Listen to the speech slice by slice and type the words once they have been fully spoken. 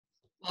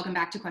Welcome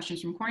back to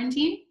Questions from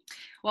Quarantine.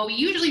 While we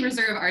usually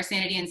reserve our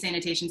sanity and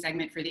sanitation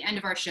segment for the end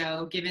of our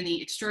show, given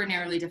the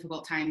extraordinarily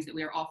difficult times that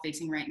we are all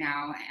facing right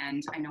now,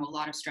 and I know a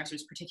lot of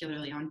stressors,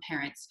 particularly on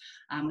parents,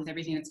 with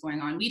everything that's going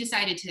on, we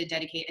decided to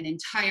dedicate an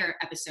entire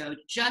episode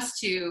just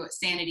to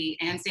sanity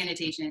and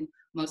sanitation,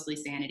 mostly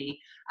sanity.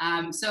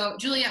 So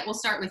Juliette, we'll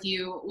start with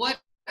you. What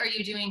are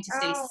you doing to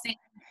stay sane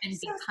and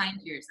be kind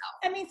to yourself?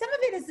 I mean, some of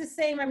it is the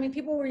same. I mean,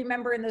 people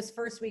remember in those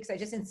first weeks, I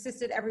just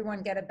insisted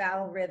everyone get a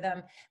battle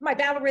rhythm. My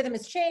battle rhythm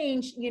has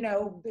changed, you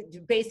know,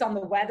 based on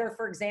the weather,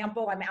 for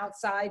example. I'm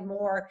outside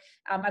more.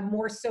 I'm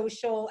more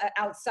social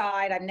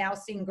outside. I'm now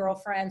seeing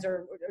girlfriends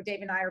or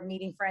Dave and I are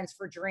meeting friends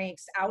for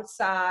drinks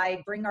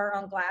outside, bring our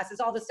own glasses,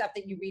 all the stuff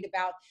that you read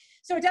about.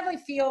 So it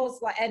definitely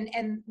feels like,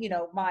 and you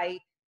know, my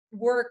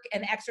work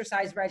and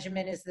exercise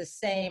regimen is the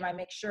same. I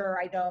make sure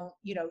I don't,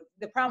 you know,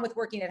 the problem with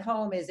working at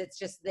home is it's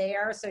just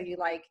there. So you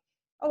like,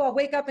 oh, I'll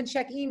wake up and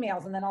check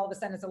emails. And then all of a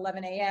sudden it's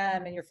 11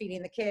 a.m. and you're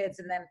feeding the kids.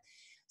 And then,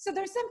 so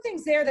there's some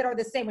things there that are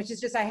the same, which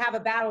is just, I have a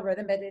battle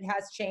rhythm, but it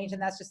has changed.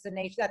 And that's just the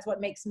nature. That's what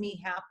makes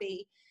me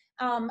happy.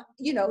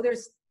 You know,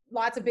 there's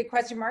lots of big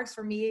question marks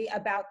for me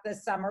about the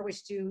summer,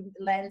 which do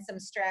lend some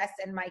stress,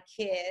 and my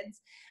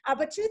kids.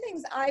 But two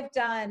things I've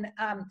done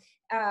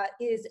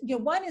is, you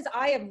know, one is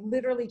I have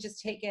literally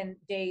just taken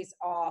days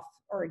off,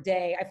 or a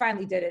day. I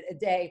finally did it, a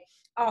day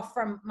off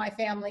from my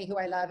family who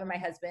I love and my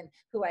husband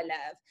who I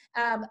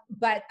love.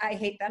 But I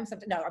hate them.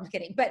 No, I'm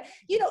kidding. But,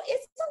 you know,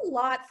 it's a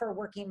lot for a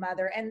working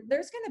mother. And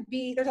there's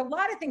a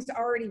lot of things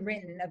already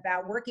written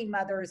about working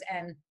mothers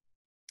and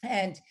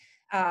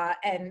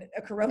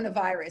a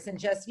coronavirus, and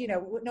just, you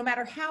know, no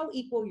matter how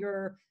equal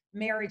your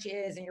marriage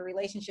is and your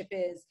relationship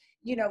is,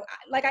 you know,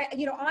 like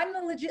I'm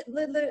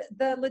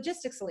the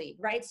logistics lead,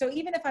 right? So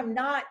even if I'm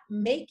not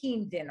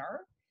making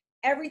dinner,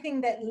 everything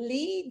that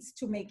leads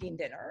to making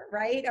dinner,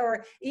 right?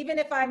 Or even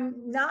if I'm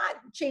not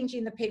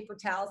changing the paper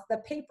towels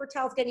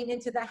getting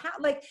into the house,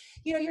 like,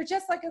 you know, you're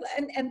just like,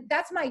 and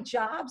that's my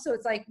job. So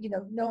it's like, you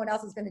know, no one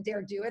else is going to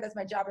dare do it. That's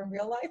my job in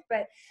real life.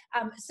 But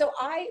so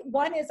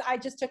one is I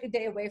just took a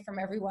day away from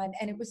everyone,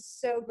 and it was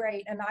so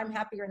great. And I'm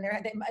happier in there.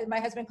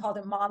 My husband called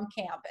it mom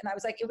camp. And I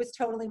was like, it was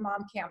totally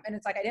mom camp. And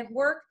it's like, I didn't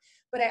work,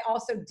 but I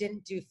also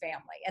didn't do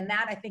family. And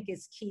that I think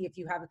is key if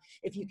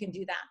you can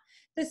do that.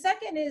 The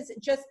second is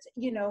just,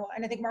 you know,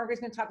 and I think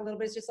Margaret's going to talk a little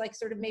bit, is just like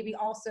sort of maybe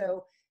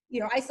also, you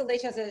know,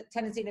 isolation has a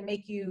tendency to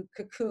make you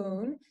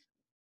cocoon.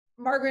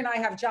 Margaret and I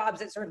have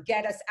jobs that sort of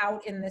get us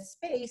out in this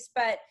space,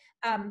 but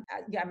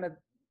yeah, I'm a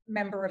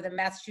member of the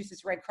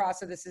Massachusetts Red Cross,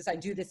 so I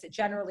do this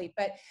generally,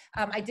 but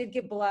I did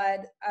give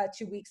blood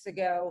 2 weeks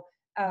ago,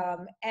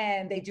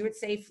 and they do it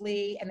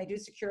safely and they do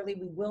it securely.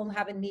 We will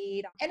have a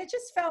need. And it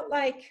just felt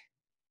like,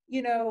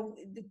 you know,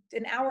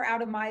 an hour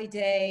out of my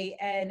day,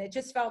 and it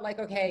just felt like,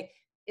 okay,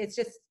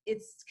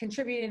 it's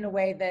contributing in a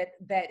way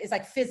that is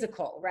like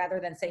physical rather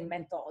than, say,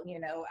 mental, you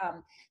know.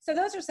 So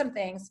those are some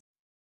things.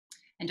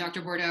 And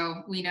Dr.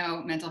 Bourdeaux, we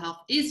know mental health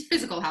is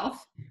physical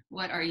health.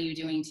 What are you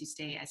doing to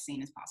stay as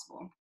sane as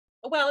possible?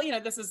 Well, you know,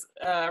 this is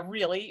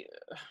really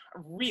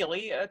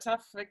a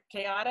tough,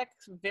 chaotic,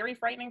 very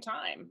frightening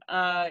time,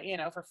 you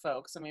know, for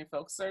folks. I mean,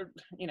 folks are,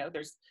 you know,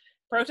 there's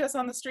protests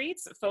on the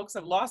streets. Folks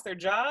have lost their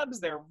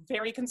jobs. They're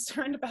very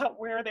concerned about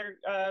where they're,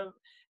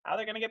 how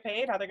they're going to get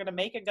paid, how they're going to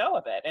make a go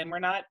of it. And we're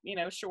not, you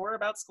know, sure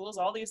about schools.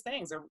 All these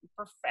things are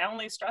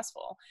profoundly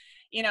stressful.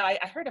 You know,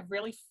 I heard a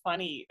really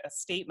funny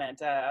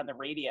statement on the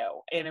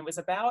radio, and it was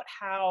about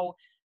how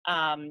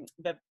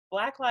the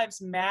Black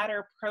Lives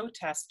Matter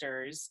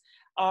protesters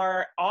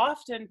are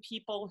often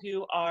people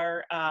who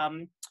are,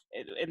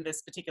 in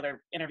this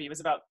particular interview, it was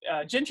about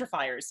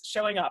gentrifiers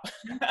showing up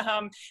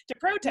to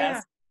protest.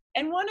 Yeah.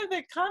 And one of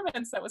the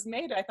comments that was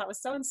made, I thought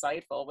was so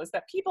insightful, was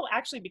that people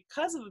actually,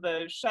 because of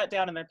the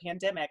shutdown and the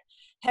pandemic,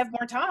 have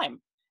more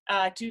time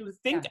to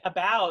think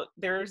about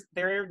their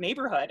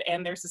neighborhood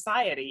and their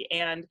society.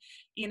 And,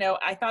 you know,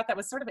 I thought that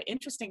was sort of an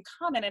interesting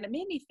comment, and it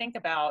made me think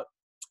about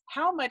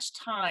how much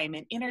time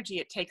and energy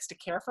it takes to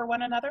care for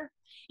one another.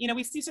 You know,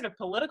 we see sort of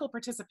political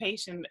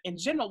participation in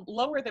general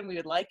lower than we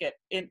would like it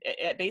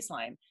at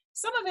baseline.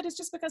 Some of it is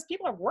just because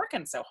people are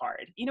working so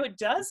hard. You know, it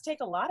does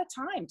take a lot of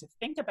time to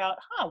think about,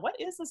 what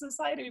is the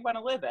society we want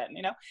to live in,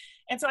 you know?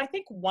 And so I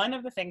think one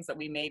of the things that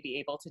we may be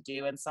able to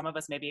do, and some of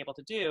us may be able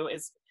to do,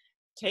 is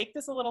take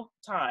this a little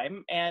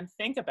time and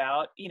think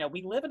about, you know,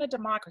 we live in a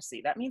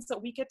democracy. That means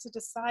that we get to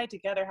decide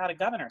together how to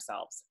govern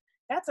ourselves.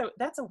 That's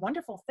a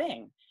wonderful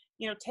thing.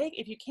 You know,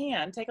 if you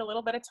can, take a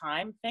little bit of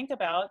time, think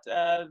about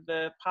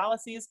the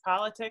policies,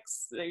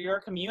 politics, your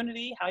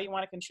community, how you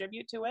want to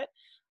contribute to it.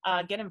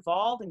 Get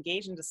involved,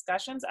 engage in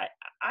discussions.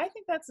 I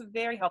think that's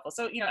very helpful.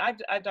 So, you know,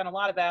 I've done a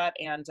lot of that,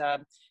 and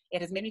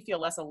it has made me feel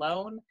less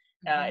alone.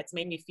 It's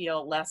made me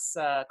feel less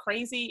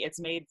crazy. It's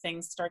made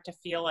things start to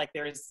feel like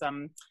there is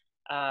some,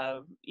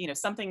 you know,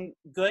 something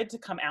good to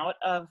come out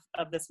of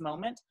this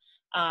moment.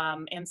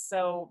 And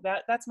so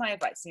that's my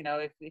advice. You know,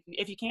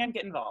 if you can,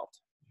 get involved.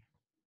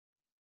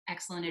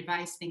 Excellent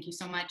advice. Thank you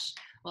so much.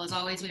 Well, as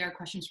always, we are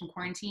Questions from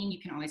Quarantine. You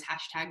can always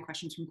hashtag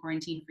Questions from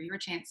Quarantine for your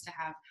chance to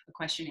have a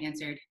question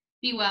answered.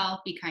 Be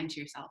well, be kind to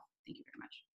yourself.